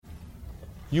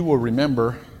You will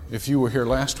remember, if you were here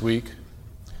last week,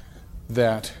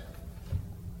 that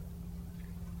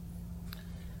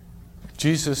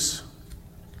Jesus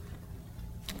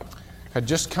had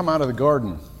just come out of the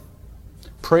garden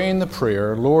praying the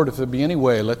prayer, Lord, if there be any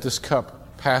way, let this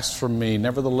cup pass from me.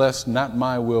 Nevertheless, not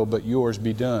my will, but yours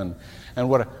be done. And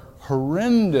what a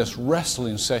horrendous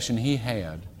wrestling session he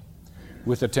had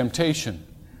with the temptation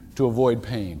to avoid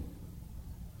pain.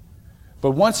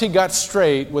 But once he got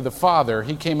straight with the Father,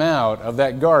 he came out of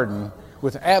that garden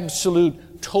with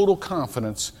absolute, total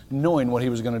confidence, knowing what he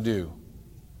was going to do.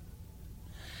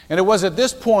 And it was at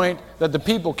this point that the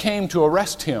people came to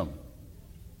arrest him.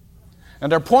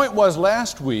 And their point was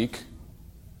last week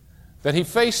that he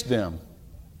faced them.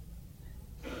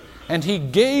 And he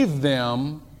gave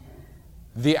them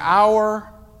the hour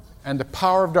and the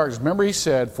power of darkness. Remember he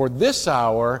said, for this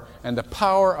hour and the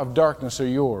power of darkness are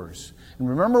yours. And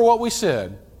remember what we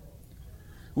said.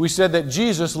 We said that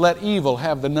Jesus let evil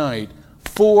have the night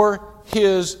for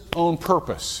his own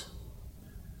purpose.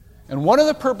 And one of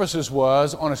the purposes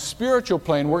was, on a spiritual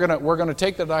plane, we're going to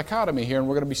take the dichotomy here, and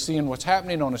we're going to be seeing what's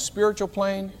happening on a spiritual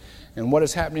plane and what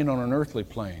is happening on an earthly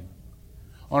plane.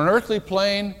 On an earthly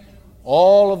plane,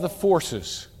 all of the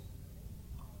forces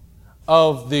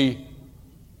of the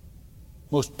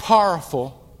most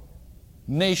powerful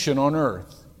nation on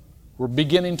earth were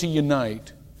beginning to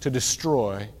unite to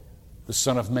destroy the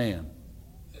Son of Man.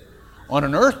 On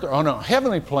a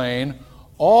heavenly plane,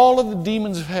 all of the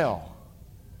demons of hell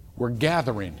were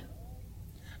gathering,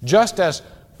 just as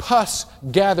pus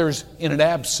gathers in an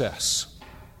abscess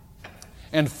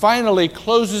and finally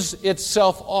closes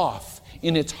itself off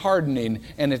in its hardening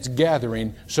and its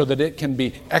gathering so that it can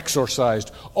be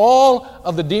exorcised. All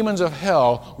of the demons of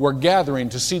hell were gathering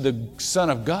to see the Son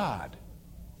of God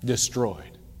destroyed.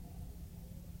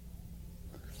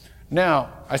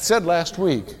 Now, I said last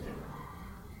week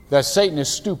that Satan is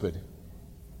stupid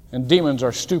and demons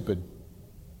are stupid.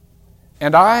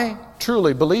 And I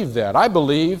truly believe that. I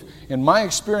believe, in my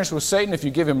experience with Satan, if you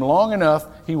give him long enough,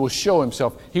 he will show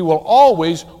himself. He will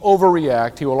always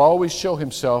overreact. He will always show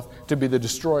himself to be the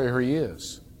destroyer he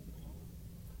is.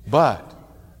 But,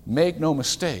 make no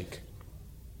mistake,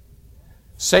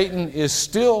 Satan is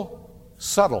still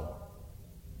subtle.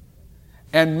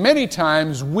 And many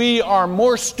times we are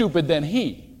more stupid than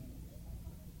he.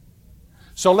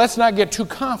 So let's not get too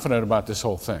confident about this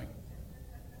whole thing.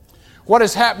 What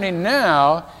is happening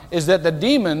now is that the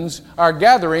demons are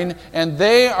gathering and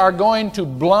they are going to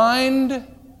blind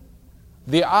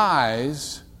the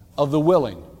eyes of the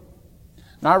willing.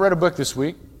 Now, I read a book this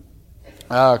week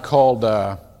called,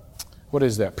 what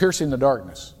is that? Piercing the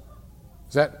Darkness.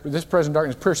 Is that this present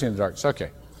darkness? Piercing the Darkness.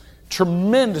 Okay.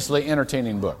 Tremendously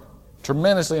entertaining book.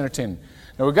 Tremendously entertaining.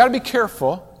 Now, we've got to be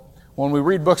careful when we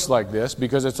read books like this,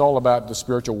 because it's all about the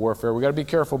spiritual warfare. We've got to be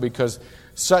careful because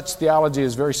such theology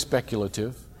is very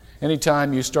speculative.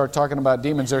 Anytime you start talking about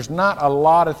demons, there's not a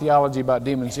lot of theology about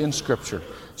demons in Scripture.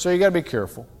 So you've got to be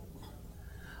careful.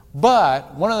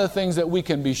 But one of the things that we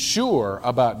can be sure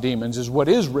about demons is what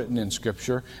is written in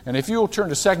Scripture. And if you will turn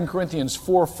to 2 Corinthians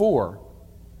 4:4,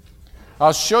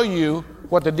 I'll show you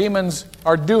what the demons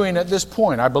are doing at this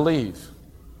point, I believe.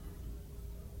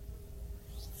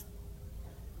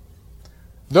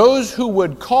 Those who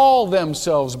would call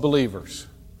themselves believers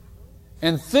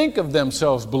and think of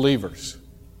themselves believers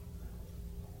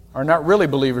are not really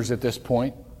believers at this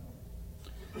point,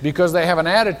 because they have an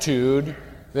attitude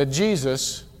that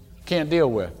Jesus can't deal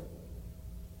with.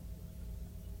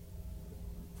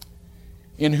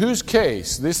 In whose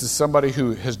case, this is somebody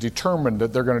who has determined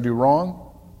that they're going to do wrong.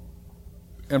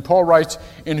 And Paul writes,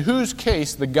 in whose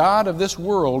case the God of this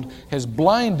world has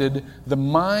blinded the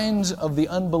minds of the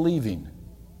unbelieving,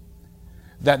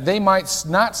 that they might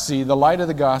not see the light of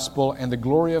the gospel and the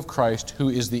glory of Christ, who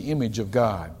is the image of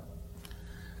God.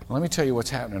 Let me tell you what's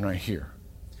happening right here.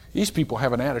 These people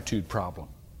have an attitude problem.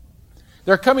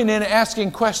 They're coming in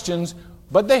asking questions,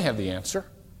 but they have the answer.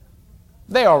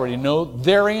 They already know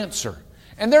their answer.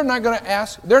 And they're not going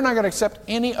to accept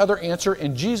any other answer,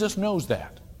 and Jesus knows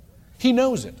that. He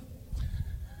knows it.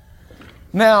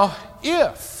 Now,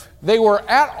 if they were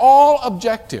at all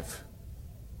objective,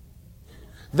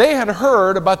 they had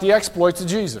heard about the exploits of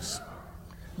Jesus.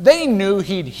 They knew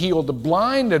he'd healed the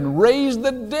blind and raised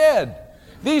the dead.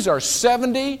 These are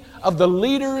 70 of the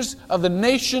leaders of the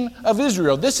nation of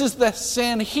Israel. This is the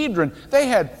Sanhedrin. They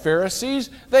had Pharisees,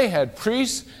 they had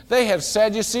priests, they had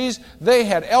Sadducees, they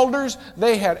had elders,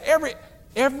 they had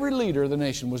every leader of the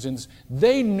nation was in this.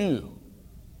 They knew.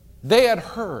 They had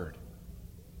heard.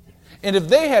 And if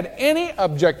they had any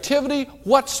objectivity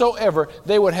whatsoever,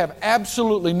 they would have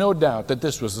absolutely no doubt that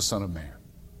this was the Son of Man.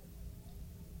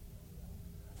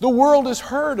 The world has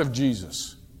heard of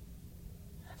Jesus.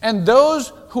 And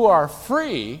those who are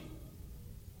free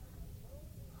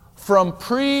from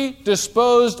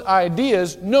predisposed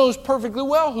ideas knows perfectly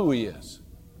well who he is.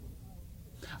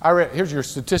 Here's your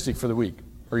statistic for the week,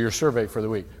 or your survey for the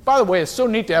week. By the way, it's so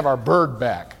neat to have our bird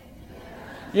back.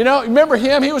 You know, remember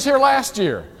him? He was here last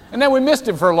year, and then we missed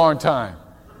him for a long time.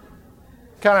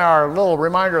 Kind of our little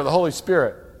reminder of the Holy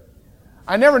Spirit.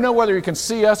 I never know whether he can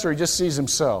see us or he just sees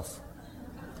himself.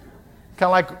 Kind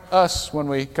of like us when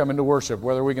we come into worship,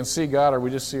 whether we can see God or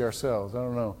we just see ourselves. I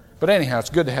don't know. But anyhow,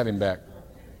 it's good to have him back.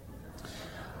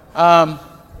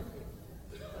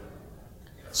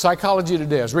 Psychology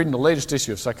Today. I was reading the latest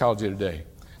issue of Psychology Today.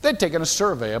 They'd taken a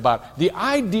survey about the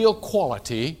ideal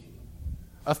quality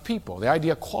of people, the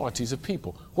ideal qualities of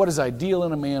people. What is ideal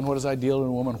in a man? What is ideal in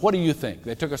a woman? What do you think?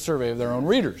 They took a survey of their own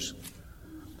readers.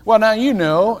 Well, now you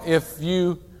know, if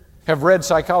you have read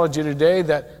Psychology Today,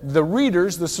 that the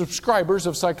readers, the subscribers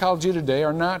of Psychology Today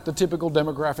are not the typical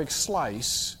demographic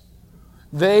slice.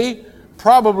 They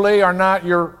probably are not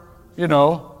your,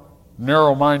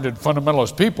 narrow-minded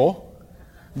fundamentalist people.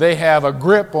 They have a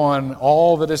grip on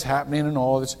all that is happening and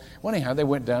all this. Well, anyhow, they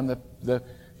went down I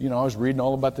was reading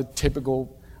all about the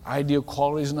typical ideal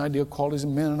qualities in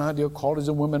men and ideal qualities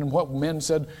in women, and what men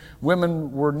said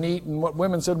women were neat and what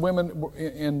women said women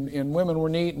were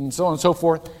neat, and so on and so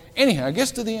forth. Anyhow, I guess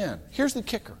to the end. Here's the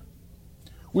kicker.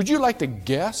 Would you like to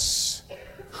guess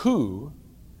who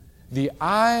the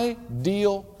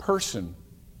ideal person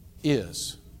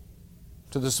is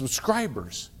to the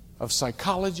subscribers of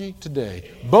Psychology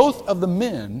Today, both of the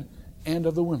men and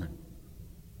of the women?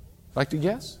 Like to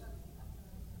guess?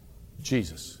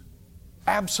 Jesus.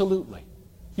 Absolutely.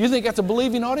 You think that's a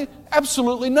believing audience?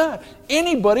 Absolutely not.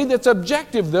 Anybody that's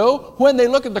objective, though, when they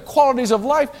look at the qualities of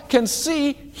life, can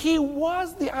see he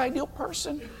was the ideal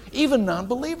person. Even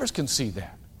non-believers can see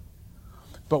that.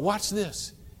 But watch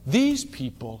this. These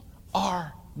people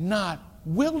are not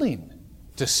willing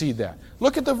to see that.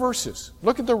 Look at the verses.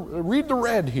 Read the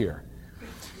red here.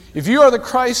 If you are the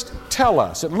Christ, tell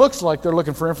us. It looks like they're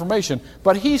looking for information.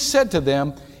 But he said to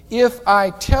them, if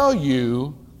I tell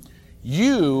you,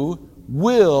 you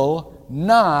will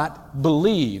not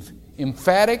believe.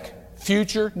 Emphatic,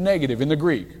 future, negative in the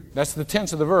Greek. That's the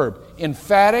tense of the verb.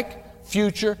 Emphatic,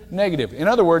 future, negative. In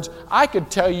other words, I could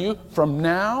tell you from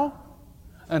now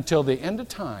until the end of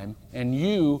time, and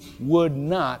you would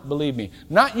not believe me.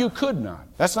 Not you could not.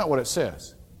 That's not what it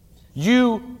says.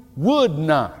 You would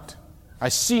not. I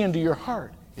see into your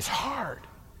heart. It's hard.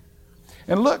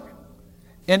 And look,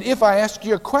 and if I ask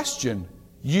you a question,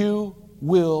 you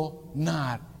will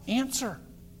not answer.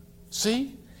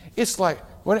 See? It's like,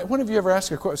 when have you ever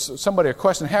asked somebody a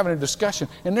question, having a discussion,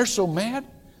 and they're so mad,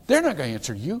 they're not going to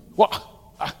answer you.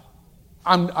 Well,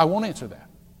 I won't answer that.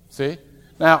 See?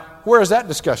 Now, where is that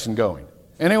discussion going?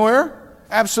 Anywhere?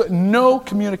 Absolutely no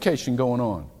communication going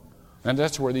on. And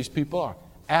that's where these people are.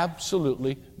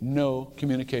 Absolutely no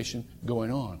communication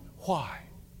going on. Why?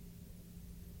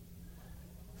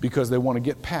 Because they want to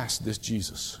get past this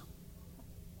Jesus.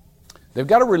 They've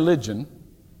got a religion.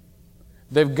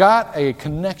 They've got a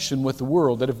connection with the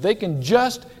world that if they can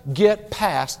just get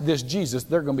past this Jesus,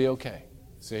 they're going to be okay.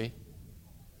 See?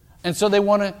 And so they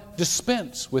want to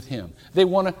dispense with him. They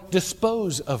want to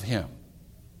dispose of him.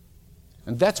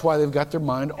 And that's why they've got their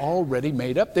mind already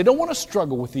made up. They don't want to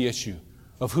struggle with the issue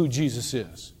of who Jesus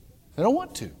is. They don't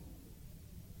want to.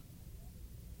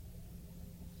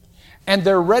 And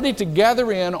they're ready to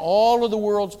gather in all of the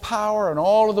world's power and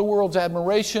all of the world's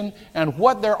admiration and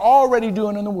what they're already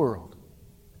doing in the world,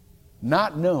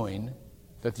 not knowing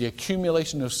that the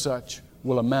accumulation of such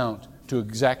will amount to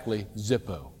exactly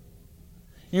Zippo.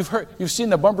 You've seen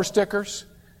the bumper stickers?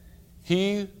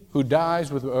 He who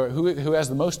dies with, who has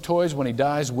the most toys when he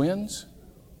dies wins.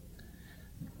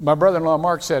 My brother-in-law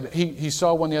Mark said he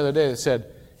saw one the other day that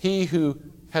said, "He who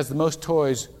has the most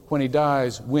toys when he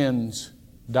dies wins ...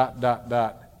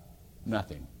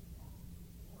 nothing."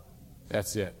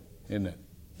 That's it, isn't it?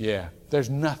 Yeah. There's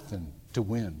nothing to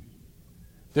win.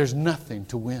 There's nothing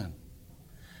to win.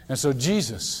 And so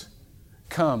Jesus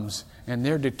comes, and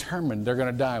they're determined they're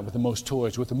going to die with the most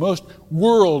toys, with the most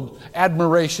world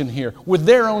admiration here, with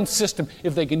their own system,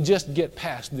 if they can just get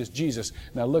past this Jesus.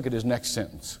 Now look at his next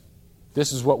sentence.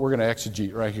 This is what we're going to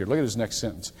exegete right here. Look at his next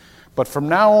sentence. But from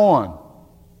now on,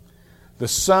 the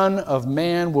Son of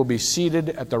Man will be seated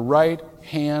at the right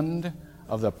hand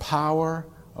of the power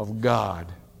of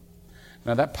God.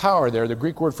 Now that power there, the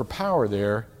Greek word for power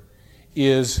there,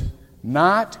 is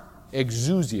not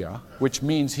exousia, which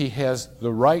means he has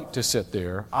the right to sit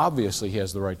there. Obviously he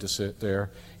has the right to sit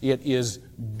there. It is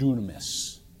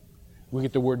dunamis. We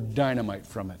get the word dynamite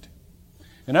from it.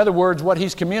 In other words, what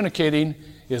he's communicating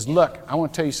is, look, I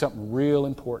want to tell you something real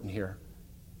important here.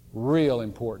 Real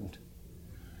important.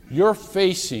 You're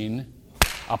facing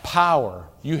a power.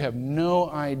 You have no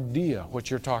idea what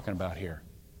you're talking about here.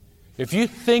 If you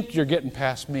think you're getting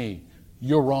past me,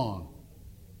 you're wrong.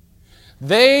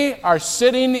 They are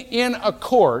sitting in a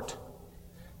court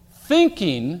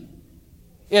thinking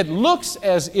it looks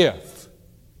as if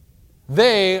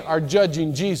they are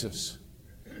judging Jesus.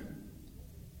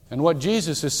 And what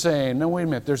Jesus is saying, no, wait a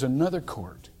minute, there's another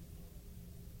court.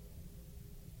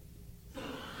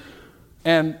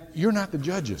 And you're not the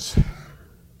judges.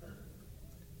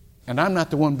 And I'm not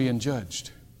the one being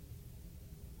judged.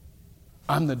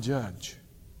 I'm the judge.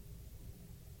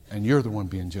 And you're the one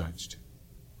being judged.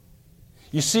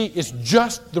 You see, it's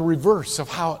just the reverse of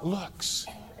how it looks.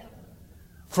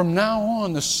 From now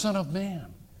on, the Son of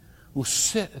Man will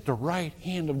sit at the right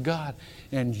hand of God,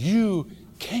 and you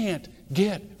can't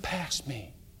get past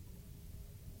me.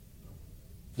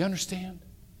 You understand?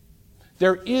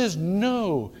 There is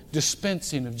no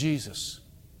dispensing of Jesus.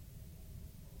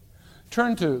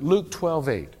 Turn to Luke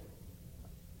 12:8.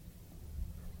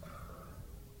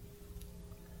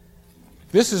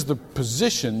 This is the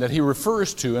position that he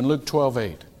refers to in Luke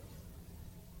 12:8.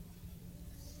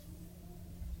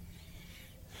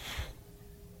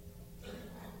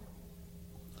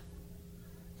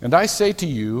 And I say to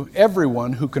you,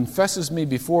 everyone who confesses me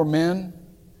before men,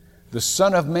 the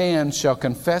Son of Man shall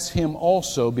confess him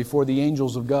also before the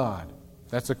angels of God.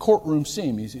 That's a courtroom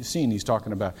scene he's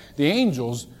talking about. The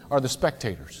angels are the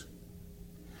spectators.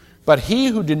 But he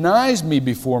who denies me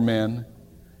before men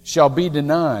shall be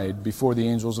denied before the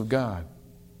angels of God.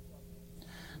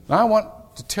 Now I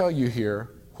want to tell you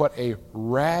here what a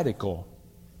radical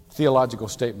theological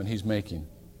statement he's making.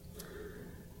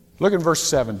 Look at verse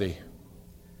 70.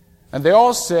 And they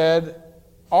all said,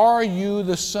 "Are you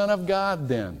the Son of God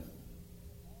then?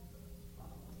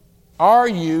 Are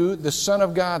you the Son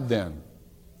of God then?"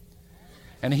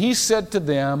 And he said to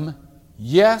them,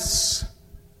 "Yes,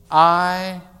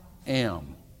 I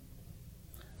am."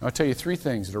 Now, I'll tell you three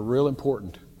things that are real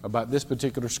important about this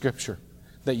particular scripture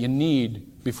that you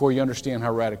need before you understand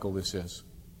how radical this is.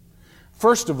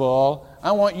 First of all,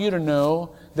 I want you to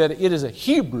know that it is a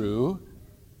Hebrew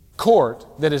court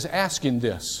that is asking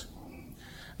this.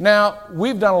 Now,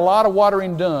 we've done a lot of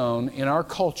watering down in our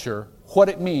culture what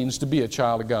it means to be a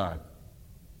child of God.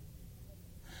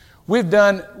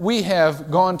 We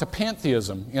have gone to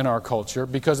pantheism in our culture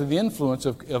because of the influence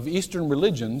of Eastern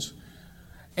religions,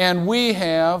 and we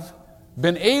have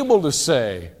been able to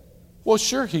say, well,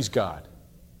 sure, he's God.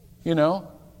 You know,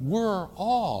 we're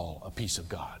all a piece of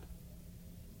God.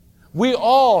 We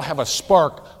all have a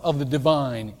spark of the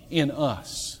divine in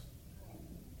us.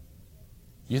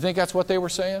 You think that's what they were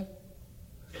saying?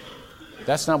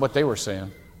 That's not what they were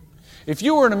saying. If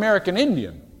you were an American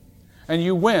Indian and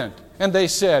you went and they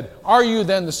said, "Are you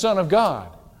then the Son of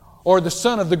God or the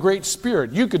Son of the Great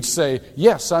Spirit?" you could say,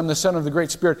 "Yes, I'm the Son of the Great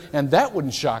Spirit," and that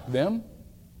wouldn't shock them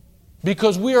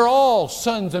because we are all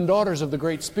sons and daughters of the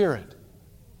Great Spirit.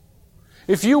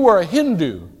 If you were a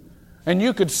Hindu and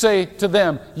you could say to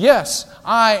them, "Yes,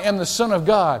 I am the Son of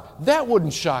God," that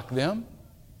wouldn't shock them.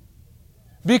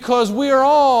 Because we are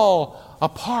all a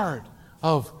part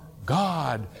of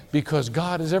God, because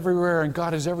God is everywhere and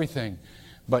God is everything.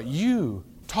 But you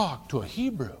talk to a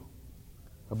Hebrew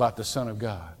about the Son of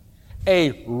God,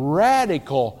 a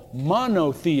radical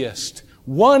monotheist,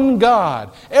 one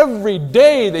God. Every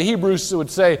day the Hebrews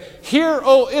would say, "Hear,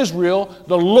 O Israel,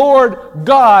 the Lord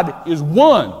God is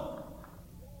one."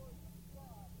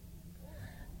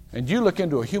 And you look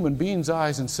into a human being's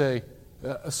eyes and say,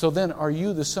 "So then, are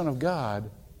you the Son of God?"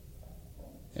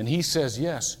 And he says,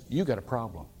 "Yes," you got a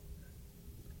problem.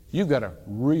 You've got a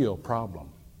real problem.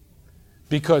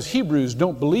 Because Hebrews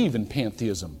don't believe in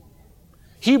pantheism.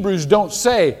 Hebrews don't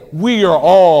say, "We are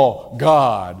all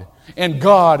God, and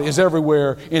God is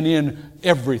everywhere and in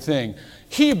everything."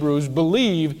 Hebrews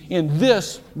believe in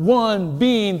this one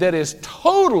being that is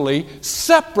totally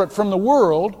separate from the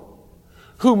world,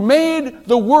 who made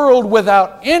the world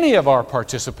without any of our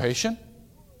participation,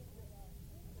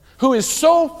 who is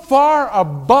so far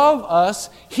above us,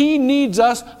 he needs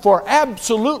us for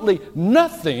absolutely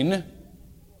nothing.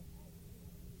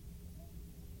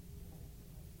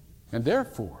 And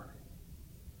therefore,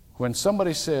 when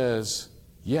somebody says,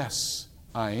 "Yes,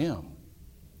 I am,"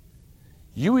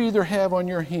 you either have on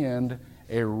your hand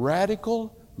a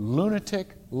radical,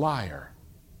 lunatic liar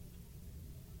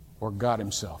or God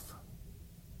himself.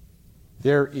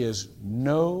 There is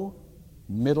no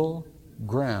middle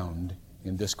ground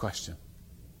in this question.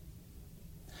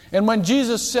 And when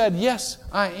Jesus said, yes,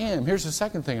 I am, here's the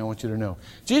second thing I want you to know.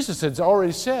 Jesus had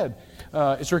already said,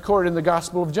 it's recorded in the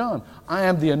Gospel of John, I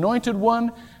am the anointed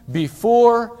one.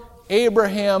 Before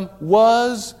Abraham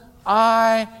was,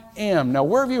 I am. Now,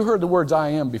 where have you heard the words I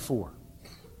am before?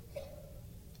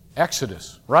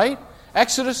 Exodus, right?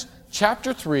 Exodus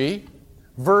chapter 3,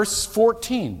 verse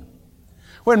 14.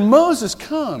 When Moses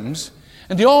comes,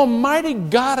 and the Almighty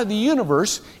God of the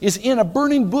universe is in a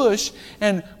burning bush,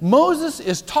 and Moses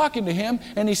is talking to him,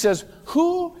 and he says,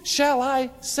 who shall I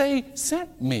say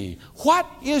sent me? What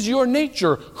is your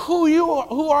nature?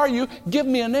 Who are you? Give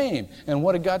me a name. And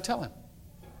what did God tell him?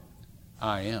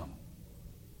 I am.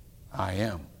 I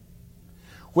am.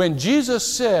 When Jesus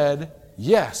said,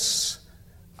 yes,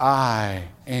 I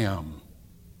am,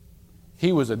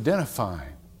 he was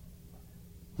identifying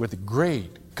with the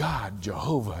great God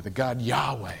Jehovah, the God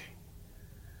Yahweh,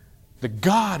 the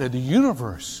God of the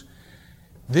universe.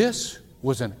 This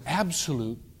was an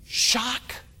absolute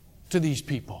shock to these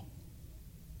people.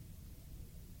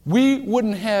 We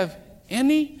wouldn't have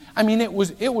any,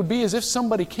 it would be as if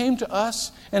somebody came to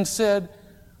us and said,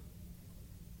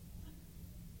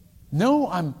 no,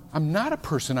 I'm not a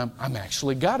person, I'm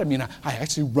actually God. I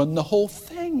actually run the whole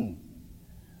thing.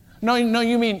 No,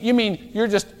 you mean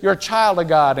you're a child of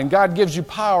God and God gives you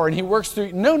power and He works through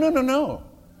you. No.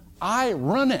 I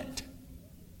run it.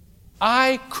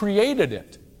 I created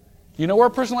it. You know where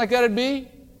a person like that would be?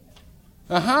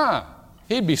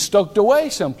 He'd be stoked away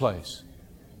someplace.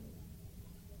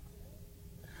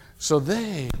 So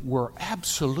they were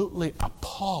absolutely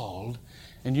appalled.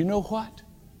 And you know what?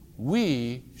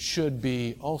 We should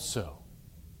be also.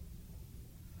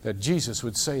 That Jesus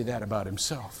would say that about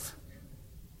Himself.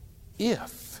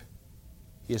 If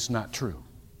it's not true.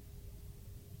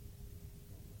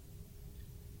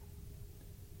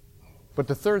 But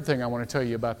the third thing I want to tell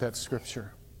you about that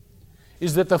scripture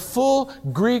is that the full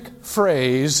Greek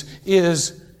phrase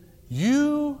is,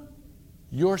 you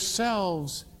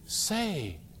yourselves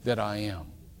say that I am.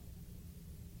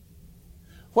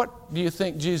 What do you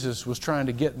think Jesus was trying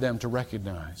to get them to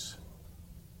recognize?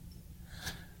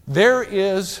 There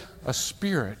is a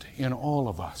spirit in all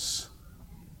of us.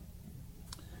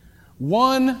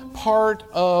 One part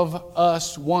of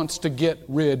us wants to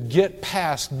get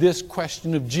past this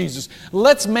question of Jesus.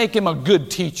 Let's make Him a good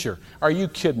teacher. Are you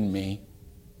kidding me?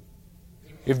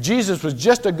 If Jesus was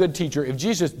just a good teacher, if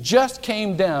Jesus just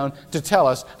came down to tell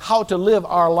us how to live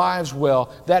our lives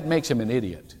well, that makes Him an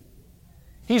idiot.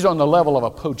 He's on the level of a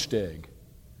poached egg.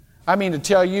 To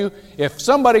tell you, if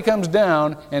somebody comes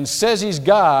down and says he's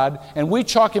God, and we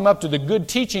chalk him up to the good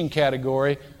teaching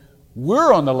category,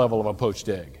 we're on the level of a poached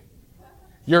egg.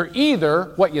 You're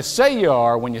either what you say you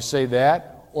are when you say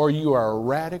that, or you are a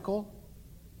radical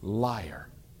liar,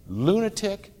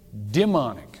 lunatic,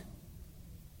 demonic.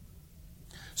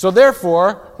 So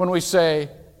therefore, when we say,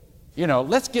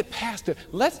 let's get past it,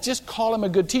 let's just call him a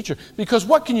good teacher. Because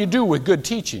what can you do with good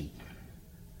teaching?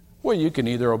 Well, you can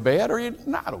either obey it or you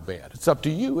not obey it. It's up to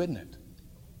you, isn't it?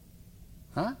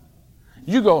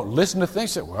 You go listen to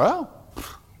things and say, well,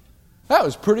 that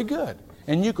was pretty good.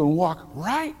 And you can walk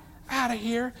right out of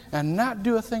here and not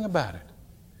do a thing about it.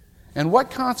 And what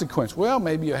consequence? Well,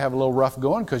 maybe you have a little rough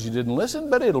going because you didn't listen,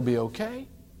 but it'll be okay.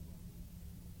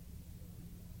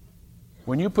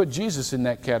 When you put Jesus in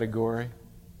that category,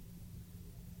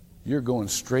 you're going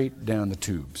straight down the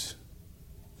tubes.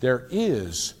 There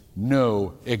is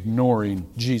no ignoring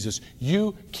Jesus.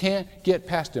 You can't get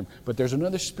past Him. But there's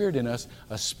another spirit in us,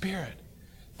 a spirit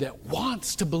that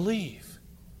wants to believe.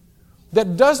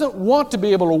 That doesn't want to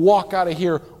be able to walk out of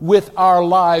here with our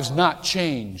lives not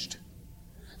changed.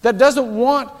 That doesn't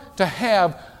want to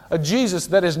have a Jesus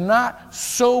that is not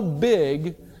so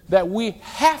big that we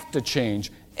have to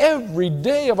change every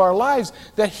day of our lives,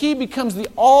 that He becomes the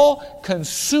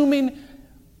all-consuming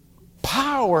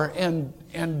power and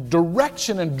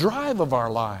direction and drive of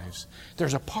our lives.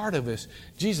 There's a part of us,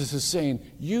 Jesus is saying,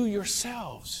 you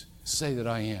yourselves say that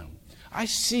I am. I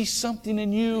see something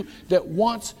in you that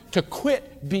wants to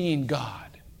quit being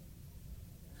God.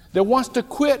 That wants to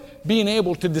quit being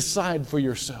able to decide for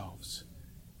yourselves.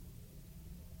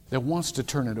 That wants to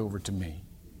turn it over to me.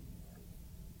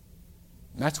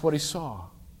 And that's what He saw.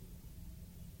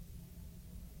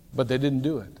 But they didn't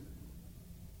do it.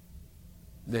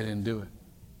 They didn't do it.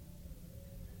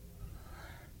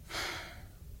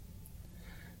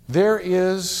 There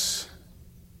is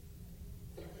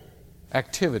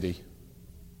activity,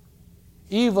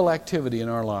 evil activity in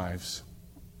our lives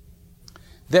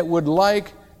that would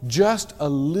like just a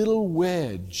little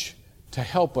wedge to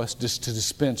help us to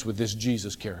dispense with this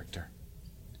Jesus character.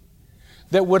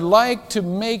 that would like to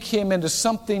make him into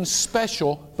something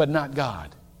special but not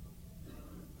God.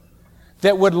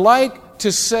 That would like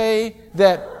to say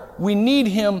that we need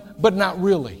him but not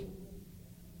really.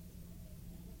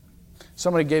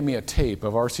 Somebody gave me a tape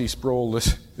of R.C. Sproul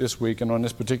this week, and on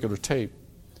this particular tape,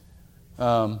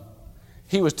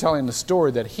 he was telling the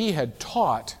story that he had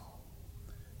taught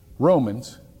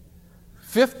Romans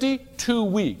 52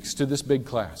 weeks to this big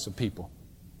class of people.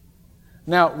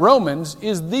 Now, Romans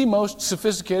is the most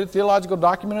sophisticated theological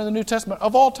document in the New Testament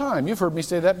of all time. You've heard me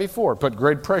say that before. Put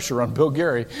great pressure on Bill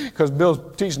Gary because Bill's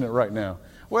teaching it right now.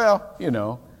 Well, you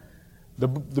know, the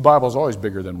Bible's always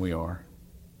bigger than we are.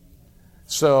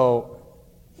 So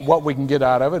what we can get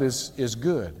out of it is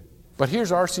good. But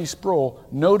here's R.C. Sproul,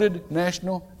 noted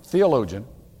national theologian,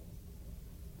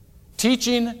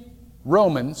 teaching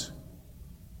Romans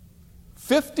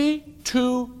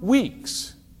 52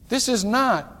 weeks. This is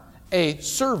not a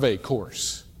survey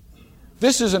course.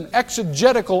 This is an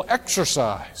exegetical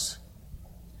exercise.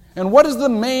 And what is the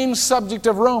main subject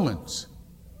of Romans?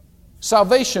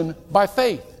 Salvation by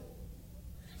faith.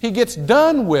 He gets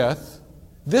done with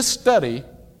this study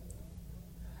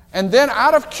and then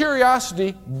out of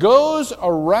curiosity goes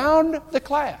around the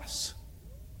class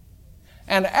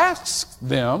and asks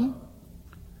them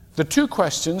the two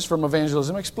questions from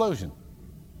Evangelism Explosion.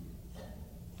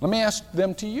 Let me ask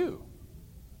them to you.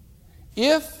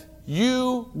 If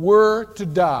you were to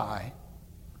die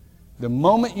the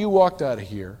moment you walked out of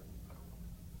here,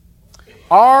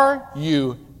 are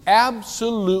you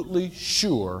absolutely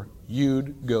sure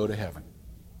you'd go to heaven?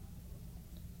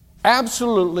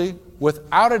 Absolutely,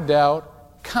 without a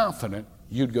doubt, confident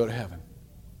you'd go to heaven.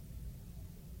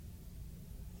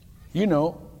 You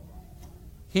know,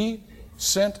 he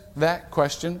sent that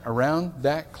question around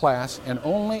that class, and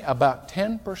only about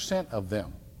 10% of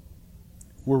them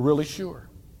were really sure.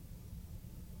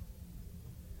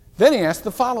 Then he asked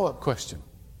the follow-up question.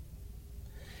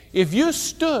 If you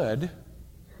stood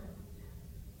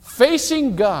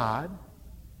facing God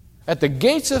at the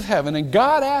gates of heaven and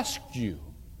God asked you,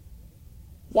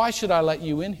 why should I let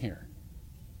you in here?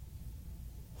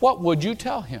 What would you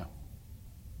tell him?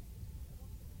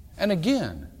 And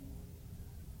again,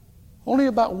 only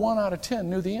about 1 out of 10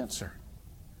 knew the answer.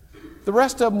 The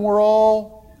rest of them were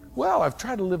all, well, I've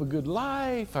tried to live a good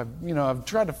life. I've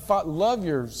tried to love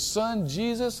your son,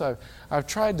 Jesus. I've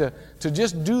tried to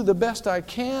just do the best I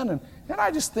can. And I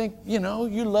just think, you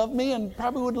love me and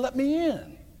probably would let me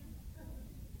in.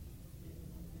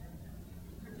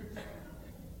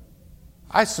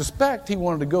 I suspect he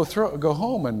wanted to go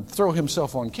home and throw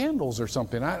himself on candles or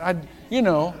something.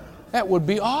 That would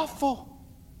be awful.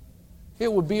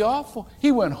 It would be awful.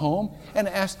 He went home and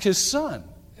asked his son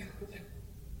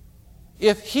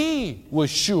if he was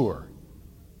sure,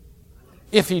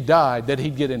 if he died, that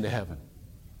he'd get into heaven.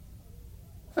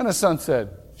 And the son said,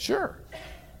 sure.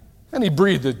 And he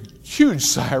breathed a huge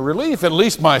sigh of relief, at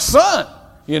least my son,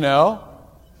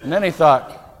 And then he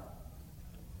thought,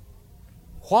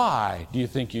 why do you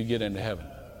think you get into heaven?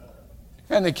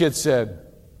 And the kid said,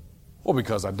 well,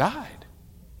 because I died.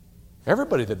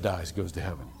 Everybody that dies goes to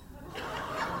heaven.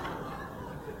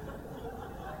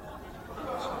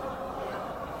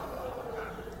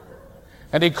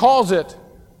 And he calls it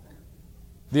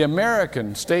the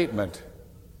American statement,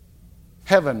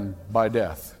 heaven by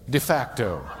death, de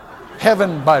facto.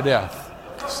 Heaven by death.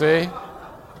 See?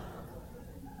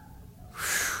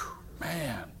 Whew,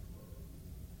 man.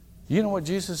 You know what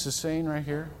Jesus is saying right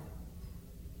here?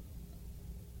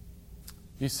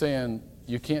 He's saying,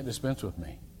 you can't dispense with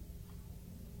me.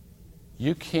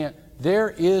 You can't. There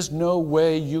is no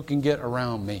way you can get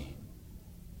around me.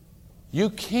 You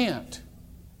can't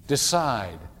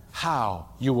decide how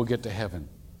you will get to heaven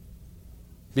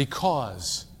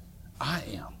because I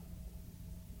am.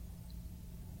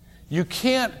 You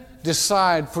can't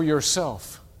decide for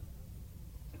yourself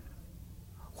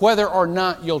whether or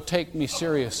not you'll take me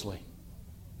seriously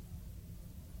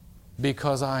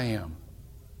because I am.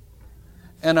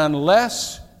 And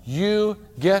unless you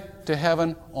get to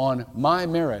heaven on my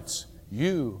merits,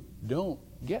 you don't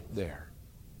get there.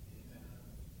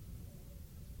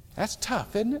 That's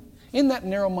tough, isn't it? Isn't that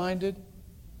narrow-minded?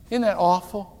 Isn't that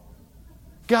awful?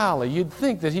 Golly, you'd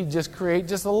think that he'd just create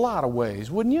just a lot of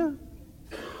ways, wouldn't you?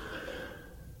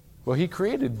 Well, he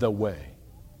created the way.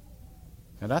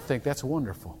 And I think that's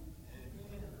wonderful.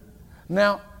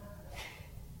 Now,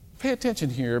 pay attention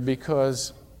here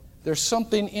because there's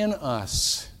something in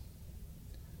us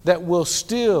that will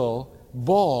still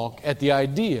balk at the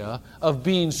idea of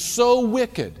being so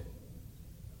wicked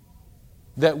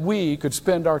that we could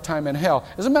spend our time in hell.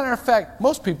 As a matter of fact,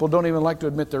 most people don't even like to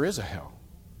admit there is a hell.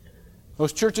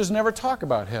 Those churches never talk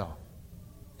about hell.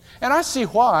 And I see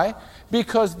why.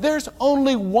 Because there's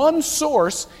only one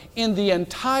source in the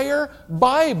entire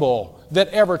Bible that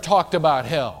ever talked about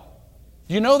hell.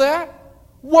 You know that?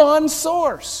 One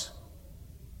source.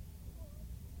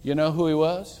 You know who he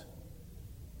was?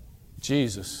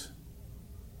 Jesus.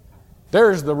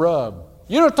 There's the rub.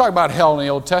 You don't talk about hell in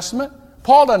the Old Testament.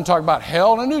 Paul doesn't talk about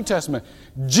hell in the New Testament.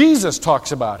 Jesus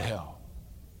talks about hell.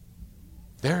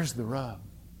 There's the rub.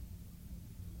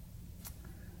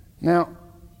 Now,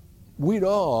 we'd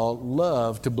all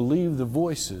love to believe the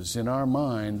voices in our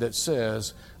mind that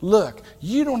says, look,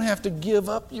 you don't have to give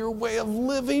up your way of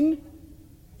living.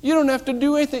 You don't have to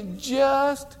do anything.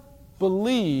 Just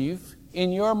believe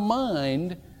in your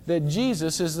mind that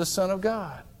Jesus is the Son of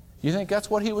God. You think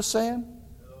that's what he was saying?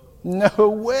 No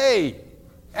way.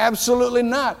 Absolutely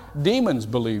not. Demons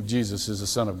believe Jesus is the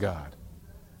Son of God.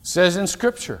 It says in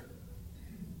Scripture.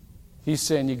 He's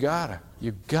saying, you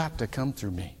got to come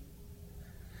through me.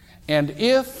 And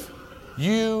if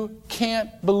you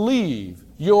can't believe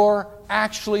you're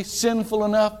actually sinful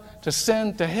enough to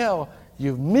send to hell,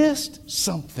 you've missed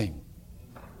something.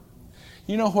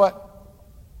 You know what?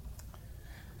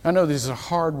 I know these are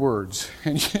hard words.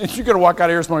 And you're going to walk out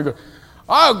of here this morning and go,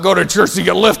 I'll go to church to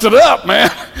get lifted up, man.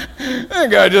 That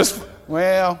guy just,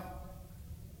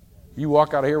 you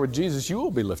walk out of here with Jesus, you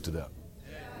will be lifted up.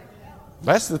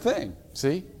 That's the thing,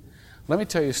 see? Let me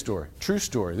tell you a story, true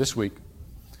story, this week.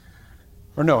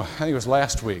 Or no, I think it was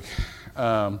last week.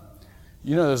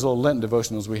 You know those little Lenten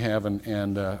devotionals we have,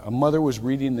 and a mother was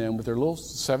reading them with their little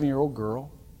 7-year-old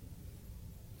girl.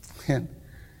 And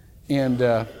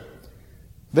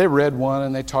they read one,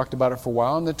 and they talked about it for a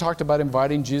while, and they talked about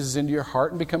inviting Jesus into your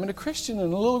heart and becoming a Christian.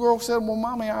 And the little girl said, well,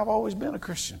 Mommy, I've always been a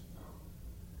Christian.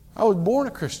 I was born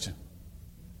a Christian.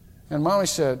 And Mommy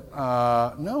said,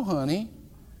 no, honey.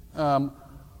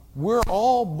 We're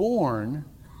all born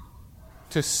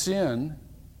to sin.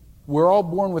 We're all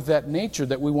born with that nature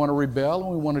that we want to rebel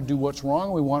and we want to do what's wrong.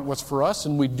 And we want what's for us,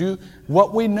 and we do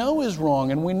what we know is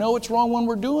wrong, and we know it's wrong when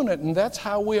we're doing it, and that's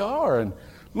how we are. And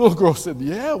the little girl said,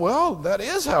 yeah, well, that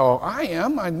is how I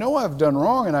am. I know I've done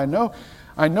wrong, and I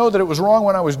know that it was wrong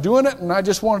when I was doing it, and I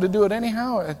just wanted to do it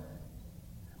anyhow.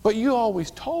 But you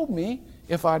always told me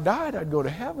if I died, I'd go to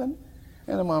heaven.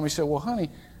 And the mommy said, well, honey,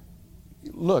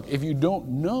 look, if you don't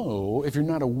know, if you're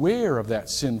not aware of that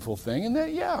sinful thing, and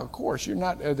that, yeah, of course, you're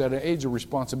not at an age of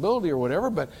responsibility or whatever,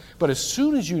 but as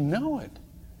soon as you know it,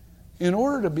 in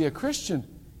order to be a Christian,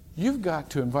 you've got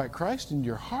to invite Christ into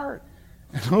your heart.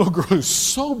 And the little girl is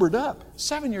sobered up,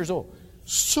 7 years old,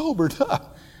 sobered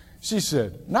up. She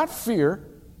said, not fear,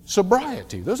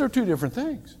 sobriety. Those are two different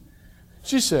things.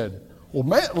 She said, well,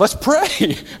 man, let's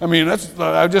pray. I mean, that's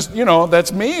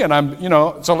me,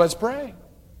 and so let's pray.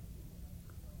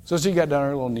 So she got down on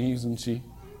her little knees and she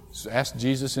asked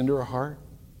Jesus into her heart.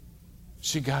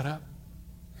 She got up.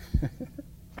 And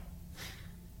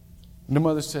the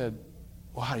mother said,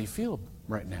 well, how do you feel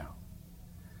right now?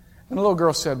 And the little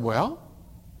girl said, well,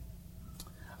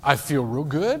 I feel real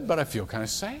good, but I feel kind of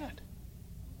sad.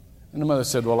 And the mother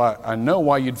said, well, I know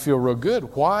why you'd feel real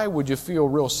good. Why would you feel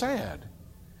real sad?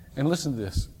 And listen to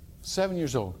this, 7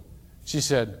 years old. She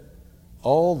said,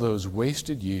 all those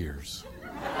wasted years.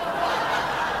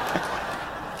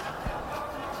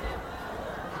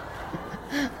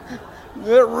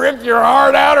 Did it rip your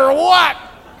heart out or what?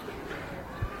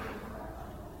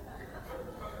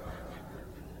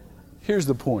 Here's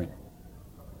the point.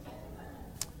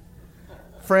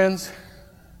 Friends,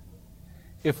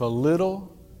 if a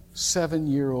little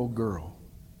 7-year-old girl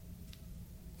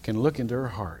can look into her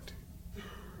heart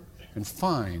and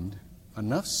find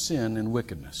enough sin and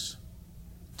wickedness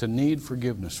to need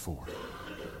forgiveness for,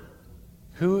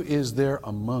 who is there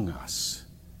among us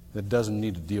that doesn't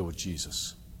need to deal with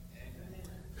Jesus?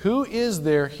 Who is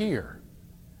there here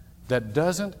that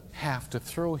doesn't have to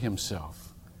throw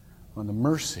himself on the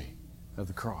mercy of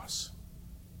the cross?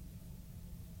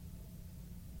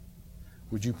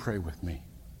 Would you pray with me?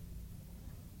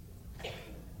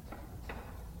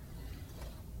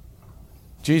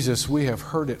 Jesus, we have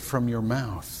heard it from your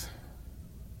mouth.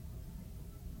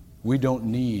 We don't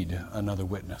need another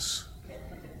witness.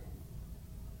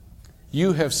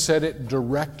 You have said it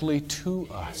directly to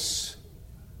us.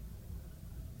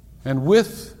 And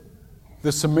with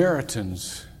the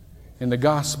Samaritans in the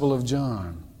Gospel of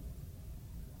John,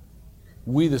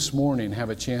 we this morning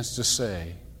have a chance to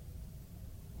say,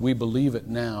 we believe it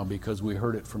now because we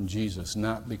heard it from Jesus,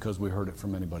 not because we heard it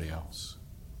from anybody else.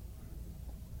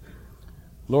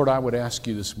 Lord, I would ask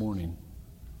you this morning,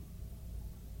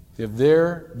 if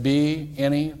there be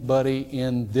anybody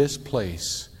in this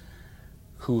place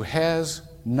who has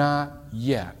not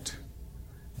yet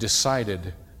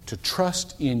decided to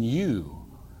trust in you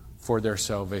for their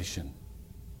salvation.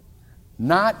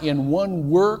 Not in one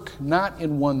work, not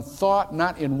in one thought,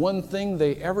 not in one thing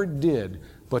they ever did,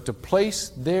 but to place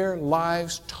their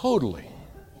lives totally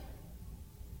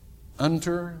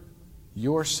under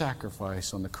your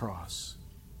sacrifice on the cross.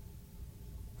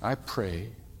 I pray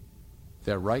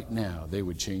that right now they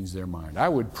would change their mind. I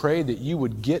would pray that you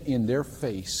would get in their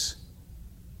face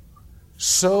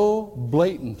so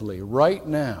blatantly right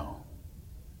now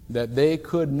that they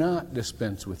could not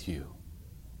dispense with you,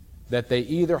 that they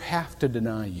either have to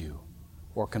deny you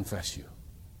or confess you.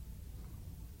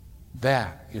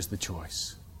 That is the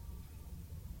choice.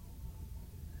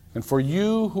 And for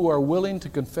you who are willing to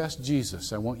confess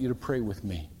Jesus, I want you to pray with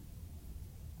me.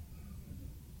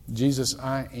 Jesus,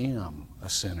 I am a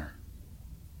sinner.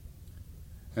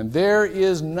 And there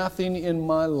is nothing in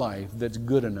my life that's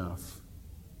good enough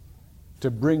to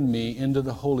bring me into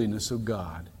the holiness of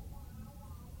God.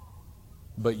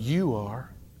 But you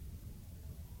are.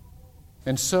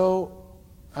 And so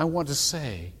I want to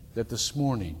say that this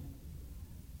morning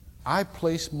I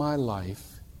place my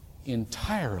life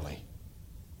entirely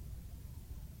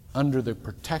under the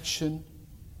protection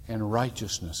and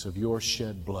righteousness of your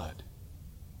shed blood.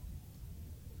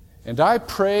 And I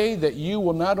pray that you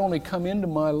will not only come into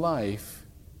my life,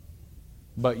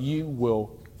 but you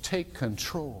will take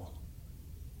control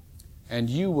and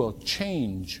you will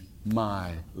change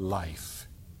my life.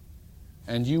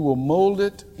 And you will mold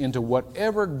it into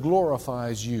whatever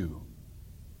glorifies you.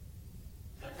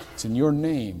 It's in your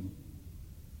name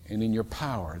and in your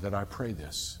power that I pray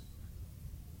this.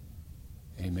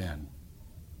 Amen.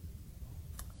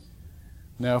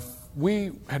 Now, if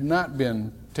we had not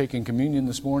been taking communion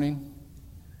this morning,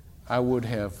 I would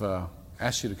have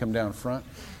asked you to come down front.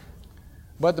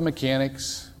 But the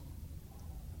mechanics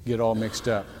get all mixed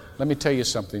up. Let me tell you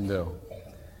something, though.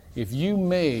 If you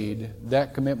made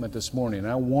that commitment this morning,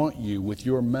 I want you with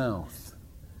your mouth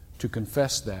to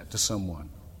confess that to someone.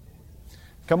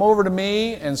 Come over to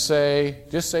me and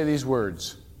just say these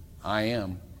words, I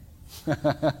am.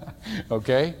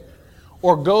 Okay?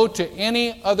 Or go to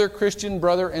any other Christian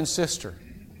brother and sister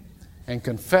and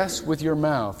confess with your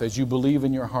mouth as you believe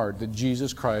in your heart that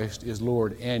Jesus Christ is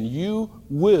Lord, and you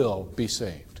will be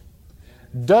saved.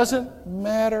 Doesn't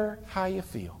matter how you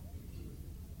feel.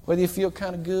 Whether you feel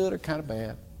kind of good or kind of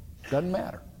bad. Doesn't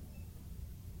matter.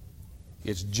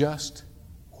 It's just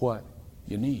what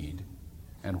you need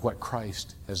and what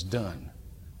Christ has done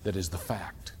that is the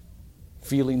fact.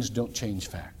 Feelings don't change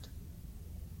fact.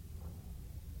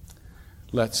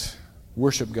 Let's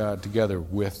worship God together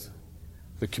with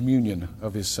the communion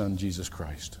of His Son, Jesus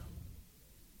Christ.